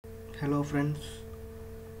Hello friends,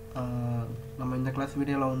 நம்ம இந்த class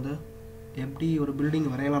வீடியோவில் வந்து எப்படி ஒரு பில்டிங்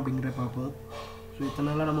வரையலாம் அப்படிங்கிறத பார்ப்போம். ஸோ இத்தனை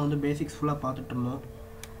நாளாக நம்ம வந்து பேசிக்ஸ் ஃபுல்லாக பார்த்துட்டு இருந்தோம்.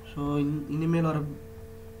 ஸோ இனிமேல் வர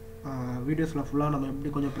வீடியோஸில் ஃபுல்லாக நம்ம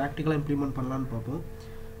எப்படி கொஞ்சம் ப்ராக்டிக்கலாக இம்ப்ளிமெண்ட் பண்ணலான்னு பார்ப்போம்.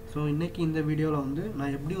 ஸோ இன்றைக்கி இந்த வீடியோவில் வந்து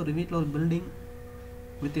நான் எப்படி ஒரு வீட்டில் ஒரு பில்டிங்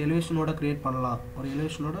வித் எலிவேஷனோட க்ரியேட் பண்ணலாம், ஒரு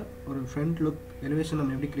எலிவேஷனோட ஒரு ஃப்ரண்ட் லுக் எலிவேஷன்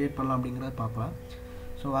நம்ம எப்படி க்ரியேட் பண்ணலாம் அப்படிங்கிறத பார்க்கலாம்.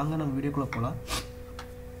 ஸோ வாங்க நம்ம வீடியோக்குள்ளே போகலாம்.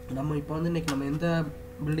 நம்ம இப்போ வந்து இன்றைக்கி நம்ம எந்த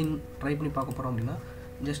பில்டிங் ட்ரை பண்ணி பார்க்க போகிறோம் அப்படின்னா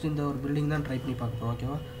ஜஸ்ட் இந்த ஒரு பில்டிங் தான் ட்ரை பண்ணி பார்க்க போகிறோம்,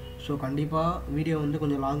 ஓகேவா? ஸோ கண்டிப்பாக வீடியோ வந்து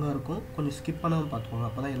கொஞ்சம் லாங்காக இருக்கும், கொஞ்சம் ஸ்கிப் பண்ணாமல் பார்த்துக்கோங்க,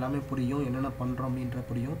 அப்போ தான் எல்லாமே புரியும், என்னென்ன பண்ணுறோம் அப்படின்ற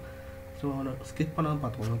புரியும். ஸோ ஸ்கிப் பண்ணாமல்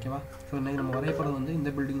பார்த்துக்கோங்க, ஓகேவா? ஸோ இன்றைக்கி நம்ம வரையப்படம் வந்து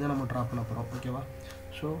இந்த பில்டிங் தான் நம்ம ட்ரா பண்ண போகிறோம், ஓகேவா?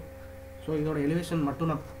 ஸோ இதோட எலிவேஷன்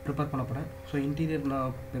மட்டும் நான் ப்ரிப்பேர் பண்ண போகிறேன். ஸோ இன்டீரியர்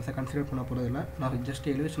நான் பெருசாக கன்சிடர் பண்ண போகிறதில்ல, நான் ஜஸ்ட்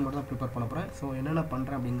எலிவேஷன் மட்டும் தான் ப்ரிப்பேர் பண்ண போகிறேன். ஸோ என்னென்ன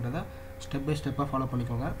பண்ணுறேன் அப்படிங்கிறத ஸ்டெப் பை ஸ்டெப்பாக ஃபாலோ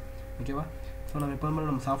பண்ணிக்கோங்க, ஓகேவா? ஸோ நம்ம எப்போதுமே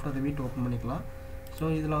நம்ம சாஃப்ட்வேர் Revit ஓப்பன் பண்ணிக்கலாம். ஸோ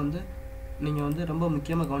இதில் வந்து நீங்கள் வந்து ரொம்ப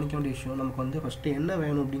முக்கியமாக கவனிக்க வேண்டிய விஷயம், நமக்கு வந்து ஃபஸ்ட்டு என்ன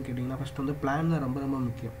வேணும் அப்படின்னு கேட்டிங்கன்னா ஃபஸ்ட்டு வந்து பிளான் தான் ரொம்ப ரொம்ப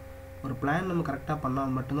முக்கியம். ஒரு பிளான் நம்ம கரெக்டாக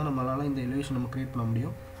பண்ணால் மட்டும்தான் நம்மளால் இந்த எலிவேஷன் நம்ம க்ரியேட் பண்ண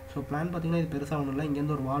முடியும். ஸோ பிளான் பார்த்திங்கன்னா இது பெருசாக ஒன்றும் இல்லை,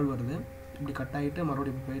 இங்கேருந்து ஒரு வால் வருது, இப்படி கட் ஆகிட்டு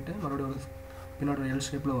மறுபடியும் போயிட்டு மறுபடியும் ஒரு பின்னாடி ஒரு எல்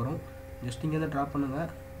ஷேப்பில் வரும். ஜஸ்ட் இங்கேருந்து ட்ரா பண்ணுங்கள்,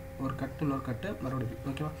 ஒரு கட்டு இன்னொரு கட்டு மறுபடியும்,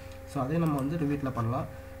 ஓகேவா? ஸோ அதே நம்ம வந்து Revitல பண்ணலாம்.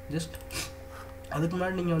 ஜஸ்ட் அதுக்கு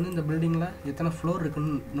முன்னாடி நீங்கள் வந்து இந்த பில்டிங்கில் எத்தனை ஃப்ளோர்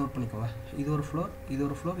இருக்குன்னு நோட் பண்ணிக்கோங்க. இது ஒரு ஃப்ளோர், இது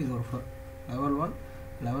ஒரு ஃப்ளோர், இது ஒரு ஃப்ளோர், லெவல் 1,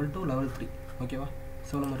 லெவல் 2, லெவல் 3, ஓகேவா?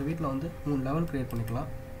 ஸோ நம்ம Revitல வந்து 3 லெவல் க்ரியேட் பண்ணிக்கலாம்.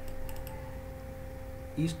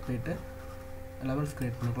 ஈஸ்ட் போய்ட்டு லெவல்ஸ்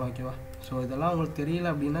க்ரியேட் பண்ணிக்கலாம், ஓகேவா? ஸோ இதெல்லாம் உங்களுக்கு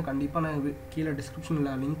தெரியல அப்படின்னா கண்டிப்பாக நான் கீழே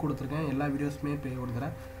டிஸ்கிரிப்ஷனில் லிங்க் கொடுத்துருக்கேன், எல்லா வீடியோஸுமே போய் ஒரு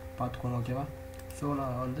தடவை பார்த்துக்கோங்க, ஓகேவா? ஸோ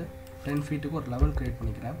நான் வந்து 10 ஃபீட்டுக்கு ஒரு லெவல் க்ரியேட்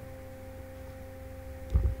பண்ணிக்கிறேன்.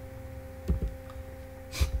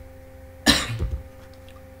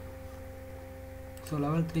 ஸோ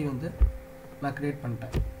லெவல் 3 வந்து நான் க்ரியேட்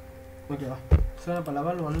பண்ணிட்டேன், ஓகேவா? ஸோ இப்போ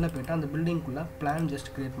லெவல் 1ல் போய்ட்டு அந்த பில்டிங்குள்ளே பிளான்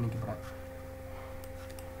ஜஸ்ட் க்ரியேட் பண்ணிக்க போகிறேன்.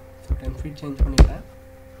 ஸோ 10 ஃபீட் சேஞ்ச் பண்ணிட்டேன்.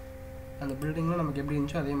 அந்த பில்டிங்கில் நமக்கு எப்படி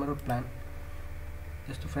இருந்துச்சோ அதே மாதிரி ஒரு பிளான்,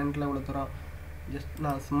 ஜஸ்ட் ஃப்ரண்ட்டில் இவ்வளோ தூரம், ஜஸ்ட்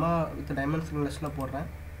நான் சும்மா வித் டைமென்ஷன் லிஸ்ட்டில் போடுறேன்,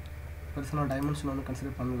 பெருசாக நான் டைமென்ஷன் வந்து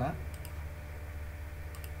கன்சிடர் பண்ணல,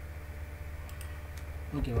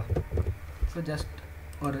 ஓகேவா? ஸோ ஜஸ்ட்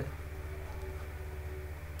ஒரு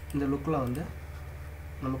இந்த லுக்கில் வந்து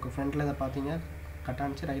நமக்கு ஃப்ரண்ட்டில் இதை பார்த்தீங்க கட்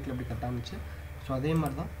ஆனிச்சு, ரைட்டில் எப்படி கட் ஆனிச்சு, ஸோ அதே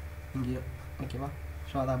மாதிரி தான் இங்கேயும், ஓகேவா?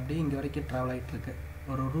 ஸோ அது அப்படியே இங்கே வரைக்கும் ட்ராவல் ஆகிட்டுருக்கு.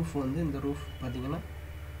 ஒரு ரூஃப் வந்து இந்த ரூஃப் பார்த்திங்கன்னா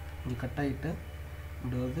இங்கே கட் ஆகிட்டு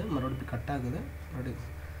இப்படி வருது, மறுபடியும் இப்படி கட் ஆகுது மறுபடியும்.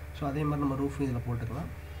 ஸோ அதே மாதிரி நம்ம ரூஃப் இதில்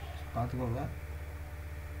போட்டுக்கலாம், பார்த்துக்கோங்க,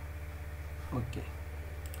 ஓகே?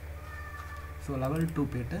 ஸோ லெவல் 2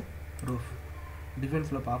 போய்ட்டு ரூஃப்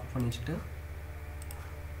டிஃபென்ஸில் ஆஃப் பண்ணி வச்சுட்டு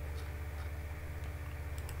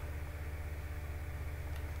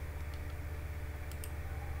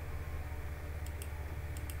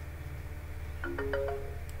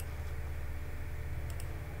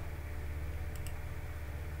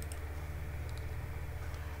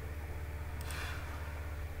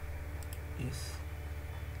எஸ்,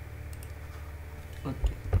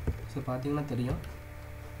 ஓகே. ஸோ பார்த்தீங்கன்னா தெரியும்.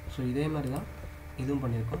 ஸோ இதே மாதிரி தான் இதுவும்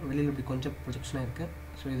பண்ணியிருக்கோம், வெளியில் இப்படி கொஞ்சம் ப்ரொஜெக்ஷனாக இருக்குது.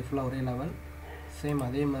 ஸோ இது ஃபுல்லாக ஒரே லெவல், சேம்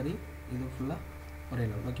அதே மாதிரி இது ஃபுல்லாக ஒரே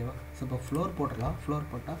லெவல், ஓகேவா? ஸோ இப்போ ஃப்ளோர் போட்டுடலாம். ஃப்ளோர்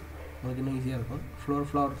போட்டால் உங்களுக்கு இன்னும் ஈஸியாக இருக்கும்.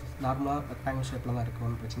 ஃப்ளோர் நார்மலாக ரெக்டாங்கிள் ஷேப்பில் தான் இருக்குது,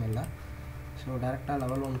 ஒன்றும் பிரச்சனை இல்லை. ஸோ டேரெக்டாக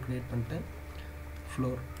லெவல் 1 க்ரியேட் பண்ணிட்டு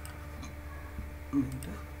ஃப்ளோர்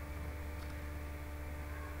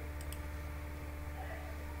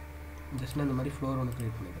ஜஸ்ட் நான் இந்த மாதிரி ஃப்ளோர் ஒன்று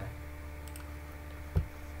க்ரியேட் பண்ணிக்கிறேன்,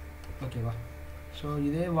 ஓகேவா? ஸோ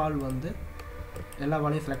இதே வால் வந்து எல்லா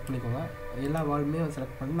வாலையும் செலக்ட் பண்ணிக்கோங்க. எல்லா வாலுமே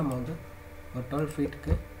செலக்ட் பண்ணி நம்ம வந்து ஒரு 12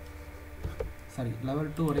 ஃபீட்டுக்கு சாரி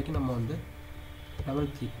லெவல் 2 வரைக்கும் நம்ம வந்து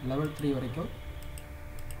லெவல் 3 வரைக்கும்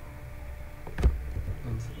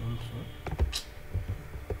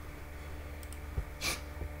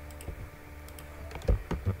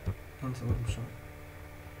ஒரு நிமிஷம்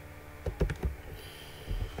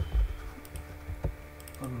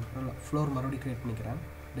ஃப்ளோர் மறுபடியும் க்ரியேட் பண்ணிக்கிறேன்,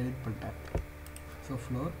 டெலிட் பண்ணிட்டேன். ஸோ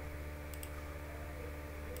ஃப்ளோர்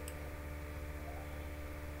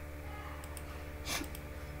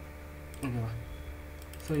ஓகேவா?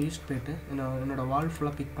 ஸோ ஈஸ்ட் போய்ட்டு என்னோடய வால்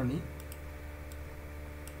ஃபுல்லாக பிக் பண்ணி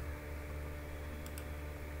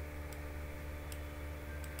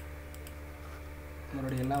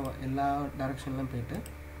மறுபடியும் எல்லா டைரெக்ஷன்லையும் போய்ட்டு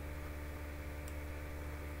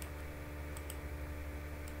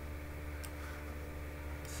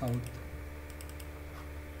சவுத்,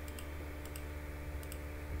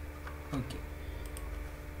 ஓகே?